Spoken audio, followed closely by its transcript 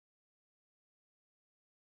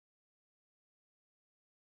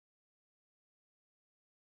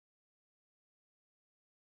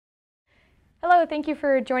Hello, thank you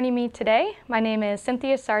for joining me today. My name is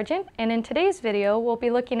Cynthia Sargent, and in today's video, we'll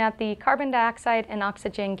be looking at the carbon dioxide and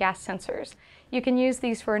oxygen gas sensors. You can use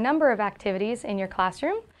these for a number of activities in your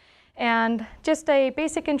classroom. And just a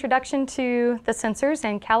basic introduction to the sensors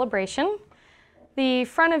and calibration. The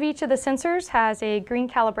front of each of the sensors has a green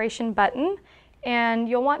calibration button, and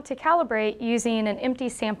you'll want to calibrate using an empty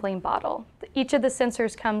sampling bottle. Each of the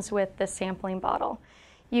sensors comes with the sampling bottle.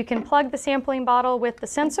 You can plug the sampling bottle with the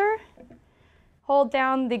sensor, hold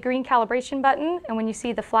down the green calibration button, and when you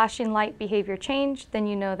see the flashing light behavior change, then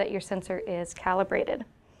you know that your sensor is calibrated.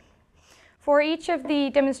 For each of the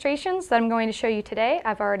demonstrations that I'm going to show you today,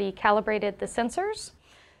 I've already calibrated the sensors.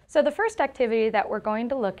 So the first activity that we're going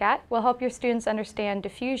to look at will help your students understand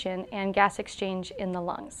diffusion and gas exchange in the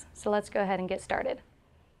lungs. So let's go ahead and get started.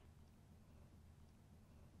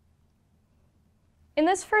 In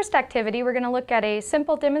this first activity, we're going to look at a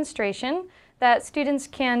simple demonstration that students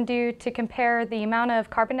can do to compare the amount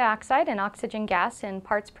of carbon dioxide and oxygen gas in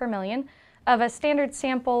parts per million of a standard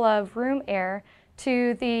sample of room air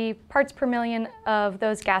to the parts per million of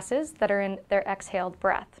those gases that are in their exhaled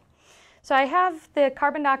breath. So I have the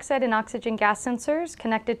carbon dioxide and oxygen gas sensors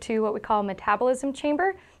connected to what we call a metabolism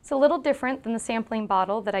chamber. It's a little different than the sampling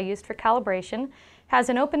bottle that I used for calibration. It has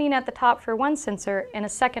an opening at the top for one sensor and a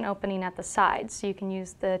second opening at the side, so you can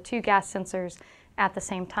use the two gas sensors at the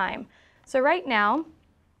same time. So right now,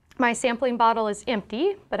 my sampling bottle is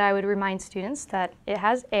empty, but I would remind students that it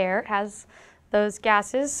has air, it has those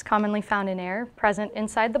gases commonly found in air present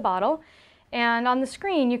inside the bottle. And on the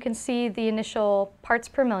screen, you can see the initial parts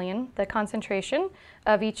per million, the concentration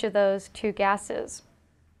of each of those two gases.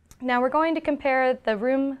 Now we're going to compare the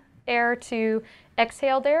room air to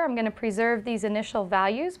exhaled air. I'm going to preserve these initial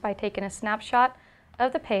values by taking a snapshot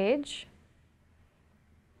of the page.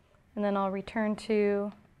 And then I'll return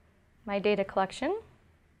to my data collection.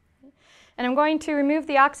 And I'm going to remove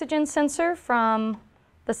the oxygen sensor from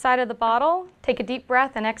the side of the bottle, take a deep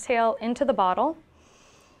breath and exhale into the bottle,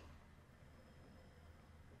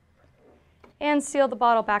 and seal the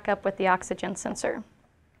bottle back up with the oxygen sensor.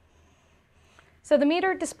 So the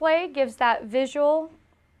meter display gives that visual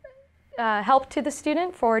help to the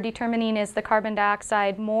student for determining is the carbon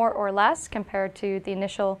dioxide more or less compared to the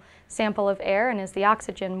initial sample of air, and is the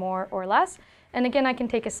oxygen more or less. And again, I can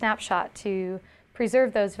take a snapshot to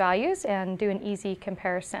preserve those values and do an easy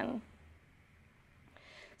comparison.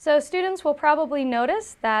 So students will probably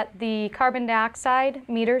notice that the carbon dioxide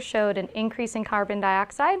meter showed an increase in carbon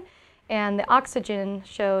dioxide, and the oxygen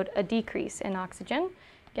showed a decrease in oxygen.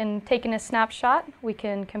 Again, taking a snapshot, we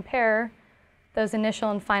can compare those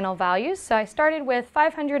initial and final values. So I started with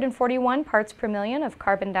 541 parts per million of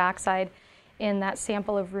carbon dioxide in that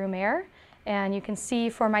sample of room air. And you can see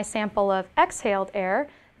for my sample of exhaled air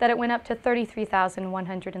that it went up to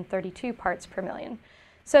 33,132 parts per million.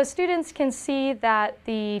 So students can see that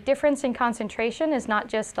the difference in concentration is not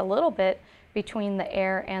just a little bit between the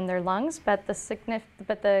air and their lungs, but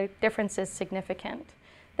the difference is significant.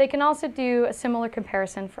 They can also do a similar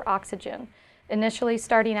comparison for oxygen. Initially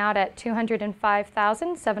starting out at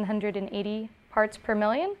 205,780 parts per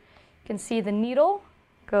million, you can see the needle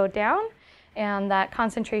go down, and that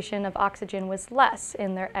concentration of oxygen was less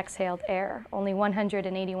in their exhaled air, only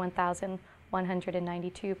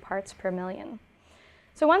 181,192 parts per million.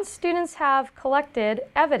 So once students have collected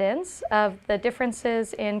evidence of the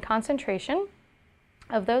differences in concentration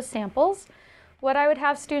of those samples, what I would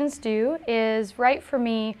have students do is write for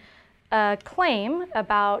me a claim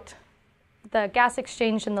about the gas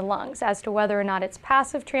exchange in the lungs as to whether or not it's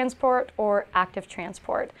passive transport or active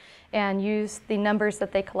transport, and use the numbers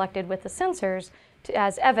that they collected with the sensors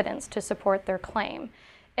as evidence to support their claim.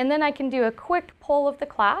 And then I can do a quick poll of the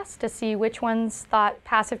class to see which ones thought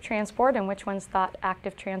passive transport and which ones thought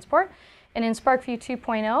active transport. And in SparkView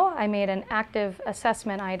 2.0, I made an active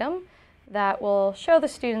assessment item that will show the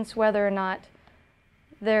students whether or not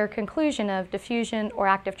their conclusion of diffusion or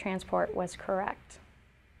active transport was correct.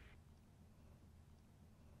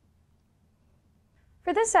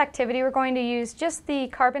 For this activity, we're going to use just the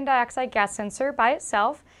carbon dioxide gas sensor by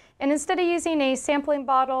itself. And instead of using a sampling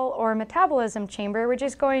bottle or metabolism chamber, we're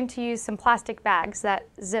just going to use some plastic bags that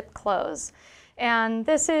zip close. And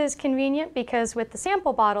this is convenient because with the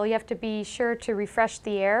sample bottle, you have to be sure to refresh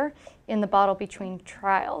the air in the bottle between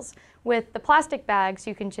trials. With the plastic bags,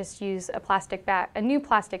 you can just use a new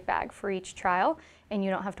plastic bag for each trial, and you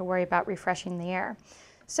don't have to worry about refreshing the air.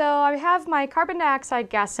 So I have my carbon dioxide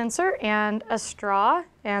gas sensor and a straw,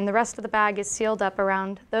 and the rest of the bag is sealed up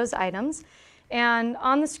around those items. And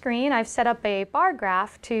on the screen, I've set up a bar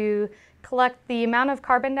graph to collect the amount of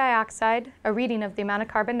carbon dioxide, a reading of the amount of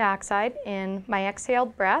carbon dioxide in my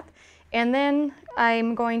exhaled breath, And then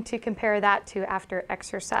I'm going to compare that to after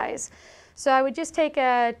exercise. So I would just take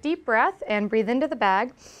a deep breath and breathe into the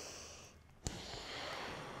bag,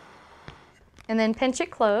 and then pinch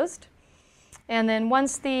it closed. And then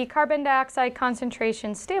once the carbon dioxide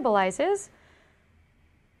concentration stabilizes,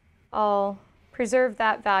 I'll preserve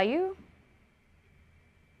that value.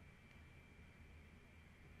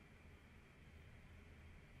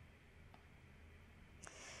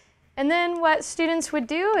 And then what students would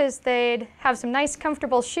do is they'd have some nice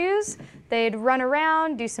comfortable shoes, they'd run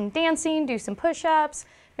around, do some dancing, do some push-ups,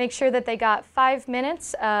 make sure that they got 5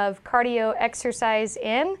 minutes of cardio exercise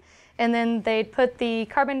in, and then they'd put the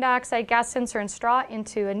carbon dioxide gas sensor and straw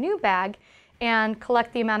into a new bag and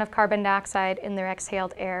collect the amount of carbon dioxide in their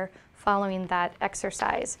exhaled air following that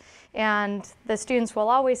exercise. And the students will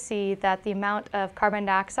always see that the amount of carbon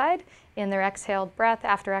dioxide in their exhaled breath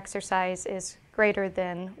after exercise is greater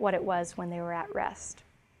than what it was when they were at rest.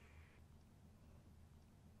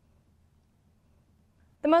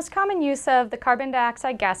 The most common use of the carbon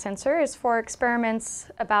dioxide gas sensor is for experiments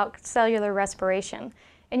about cellular respiration.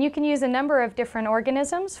 And you can use a number of different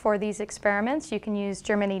organisms for these experiments. You can use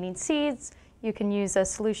germinating seeds, you can use a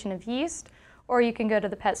solution of yeast, or you can go to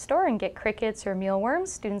the pet store and get crickets or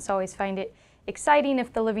mealworms. Students always find it exciting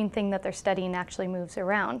if the living thing that they're studying actually moves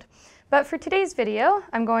around. But for today's video,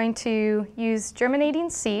 I'm going to use germinating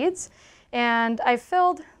seeds, and I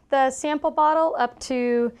filled the sample bottle up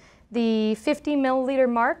to the 50 milliliter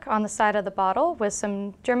mark on the side of the bottle with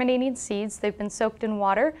some germinating seeds. They've been soaked in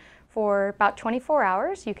water for about 24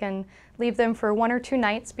 hours. You can leave them for 1 or 2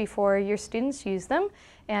 nights before your students use them,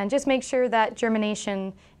 and just make sure that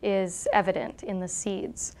germination is evident in the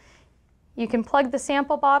seeds. You can plug the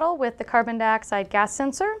sample bottle with the carbon dioxide gas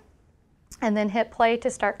sensor and then hit play to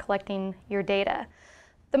start collecting your data.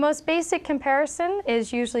 The most basic comparison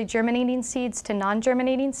is usually germinating seeds to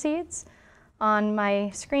non-germinating seeds. On my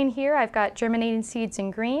screen here, I've got germinating seeds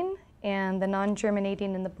in green and the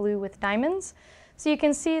non-germinating in the blue with diamonds. So you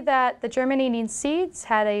can see that the germinating seeds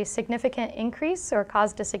had a significant increase, or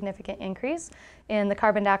caused a significant increase, in the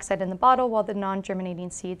carbon dioxide in the bottle, while the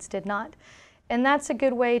non-germinating seeds did not. And that's a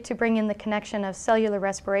good way to bring in the connection of cellular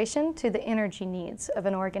respiration to the energy needs of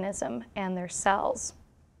an organism and their cells.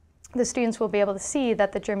 The students will be able to see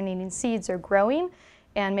that the germinating seeds are growing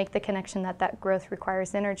and make the connection that that growth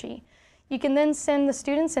requires energy. You can then send the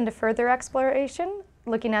students into further exploration,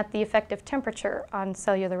 looking at the effective temperature on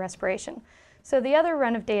cellular respiration. So the other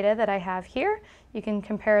run of data that I have here, you can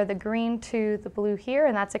compare the green to the blue here,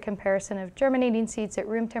 and that's a comparison of germinating seeds at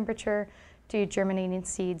room temperature to germinating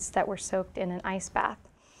seeds that were soaked in an ice bath.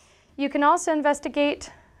 You can also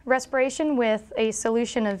investigate respiration with a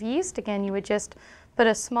solution of yeast. Again, you would just put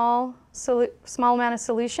a small amount of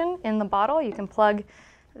solution in the bottle. You can plug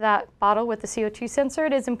that bottle with the CO2 sensor.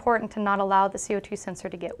 It is important to not allow the CO2 sensor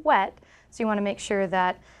to get wet, so you want to make sure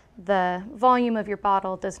that the volume of your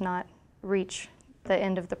bottle does not reach the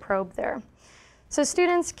end of the probe there. So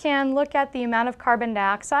students can look at the amount of carbon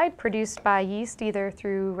dioxide produced by yeast either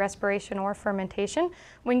through respiration or fermentation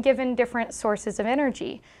when given different sources of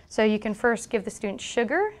energy. So you can first give the students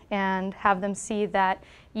sugar and have them see that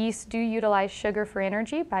yeast do utilize sugar for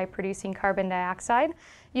energy by producing carbon dioxide.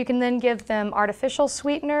 You can then give them artificial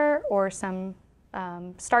sweetener or some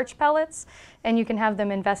starch pellets, and you can have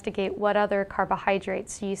them investigate what other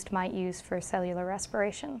carbohydrates yeast might use for cellular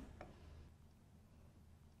respiration.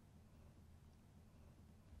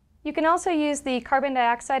 You can also use the carbon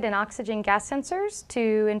dioxide and oxygen gas sensors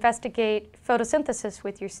to investigate photosynthesis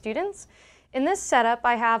with your students. In this setup,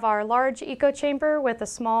 I have our large eco chamber with a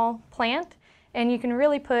small plant, and you can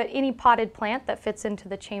really put any potted plant that fits into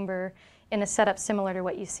the chamber in a setup similar to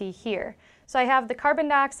what you see here. So I have the carbon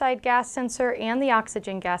dioxide gas sensor and the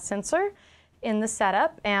oxygen gas sensor in the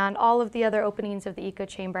setup, and all of the other openings of the eco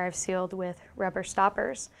chamber I've sealed with rubber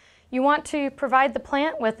stoppers. You want to provide the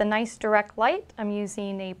plant with a nice direct light. I'm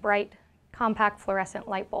using a bright compact fluorescent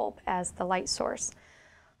light bulb as the light source.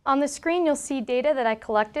 On the screen you'll see data that I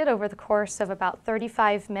collected over the course of about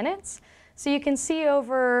 35 minutes. So you can see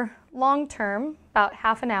over long term, about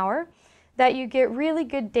half an hour, that you get really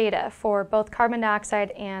good data for both carbon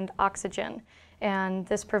dioxide and oxygen. And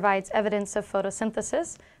this provides evidence of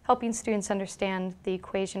photosynthesis, helping students understand the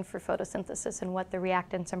equation for photosynthesis and what the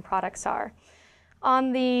reactants and products are.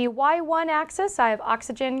 On the Y1 axis, I have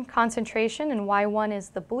oxygen concentration, and Y1 is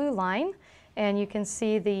the blue line, and you can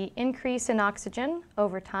see the increase in oxygen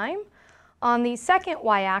over time. On the second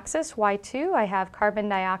Y-axis, Y2, I have carbon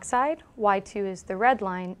dioxide. Y2 is the red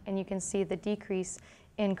line, and you can see the decrease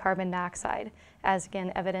in carbon dioxide as,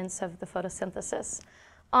 again, evidence of the photosynthesis.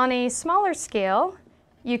 On a smaller scale,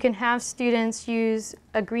 You can have students use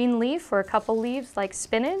a green leaf or a couple leaves like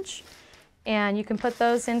spinach, and you can put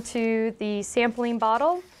those into the sampling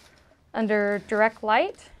bottle under direct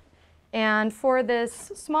light. And for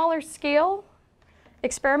this smaller scale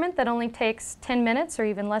experiment that only takes 10 minutes or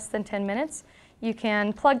even less than 10 minutes, you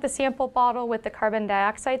can plug the sample bottle with the carbon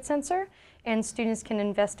dioxide sensor, and students can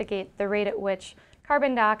investigate the rate at which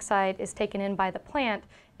carbon dioxide is taken in by the plant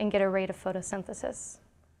and get a rate of photosynthesis.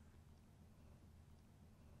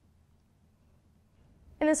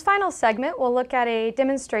 In this final segment, we'll look at a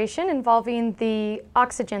demonstration involving the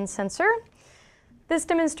oxygen sensor. This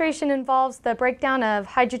demonstration involves the breakdown of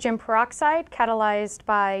hydrogen peroxide catalyzed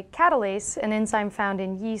by catalase, an enzyme found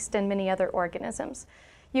in yeast and many other organisms.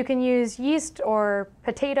 You can use yeast or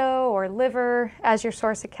potato or liver as your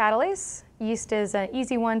source of catalase. Yeast is an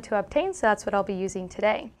easy one to obtain, so that's what I'll be using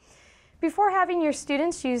today. Before having your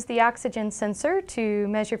students use the oxygen sensor to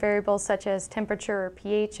measure variables such as temperature or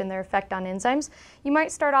pH and their effect on enzymes, you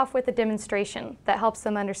might start off with a demonstration that helps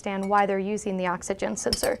them understand why they're using the oxygen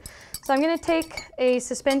sensor. So I'm going to take a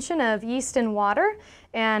suspension of yeast and water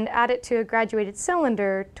and add it to a graduated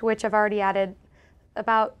cylinder to which I've already added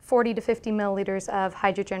about 40 to 50 milliliters of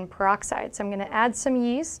hydrogen peroxide. So I'm going to add some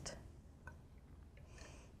yeast.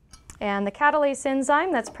 And the catalase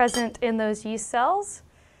enzyme that's present in those yeast cells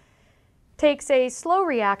takes a slow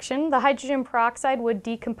reaction. The hydrogen peroxide would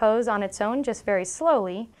decompose on its own just very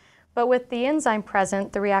slowly, but with the enzyme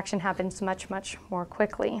present, the reaction happens much, much more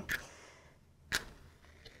quickly.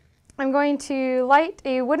 I'm going to light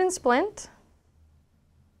a wooden splint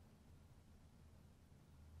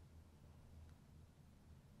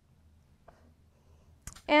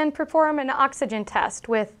and perform an oxygen test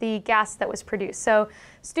with the gas that was produced. So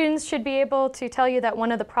students should be able to tell you that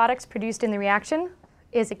one of the products produced in the reaction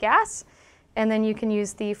is a gas, and then you can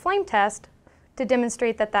use the flame test to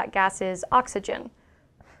demonstrate that that gas is oxygen.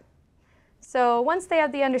 So once they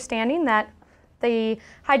have the understanding that the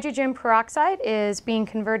hydrogen peroxide is being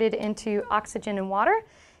converted into oxygen and water,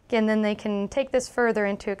 again, then they can take this further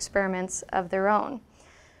into experiments of their own.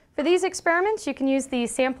 For these experiments, you can use the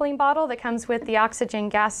sampling bottle that comes with the oxygen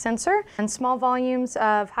gas sensor and small volumes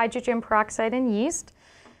of hydrogen peroxide and yeast.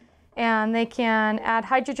 And they can add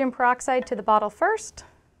hydrogen peroxide to the bottle first,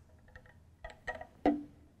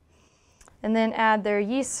 and then add their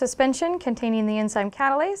yeast suspension containing the enzyme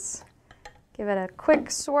catalase. Give it a quick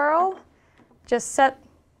swirl. Just set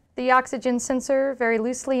the oxygen sensor very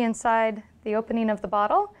loosely inside the opening of the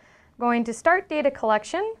bottle. I'm going to start data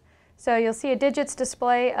collection. So you'll see a digits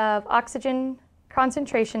display of oxygen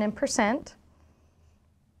concentration in percent.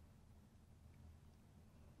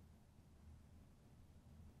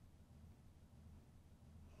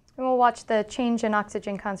 And we'll watch the change in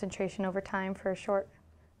oxygen concentration over time for a short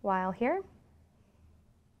while here.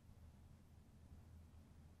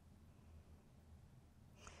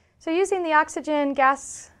 So using the oxygen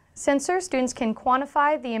gas sensor, students can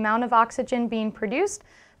quantify the amount of oxygen being produced,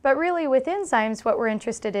 but really with enzymes, what we're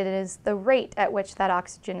interested in is the rate at which that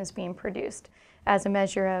oxygen is being produced as a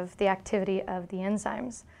measure of the activity of the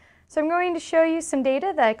enzymes. So I'm going to show you some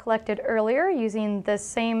data that I collected earlier using the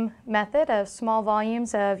same method of small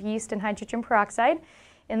volumes of yeast and hydrogen peroxide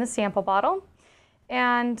in the sample bottle.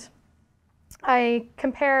 And I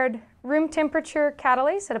compared room temperature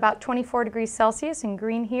catalase at about 24 degrees Celsius in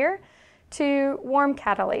green here to warm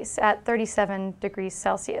catalase at 37 degrees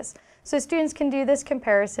Celsius. So students can do this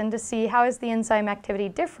comparison to see how is the enzyme activity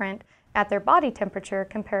different at their body temperature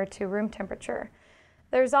compared to room temperature.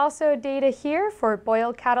 There's also data here for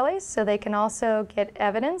boiled catalase, so they can also get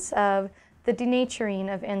evidence of the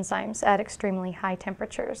denaturing of enzymes at extremely high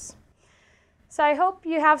temperatures. So I hope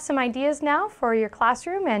you have some ideas now for your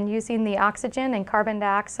classroom and using the oxygen and carbon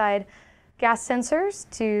dioxide gas sensors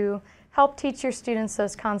to help teach your students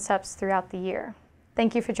those concepts throughout the year.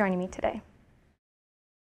 Thank you for joining me today.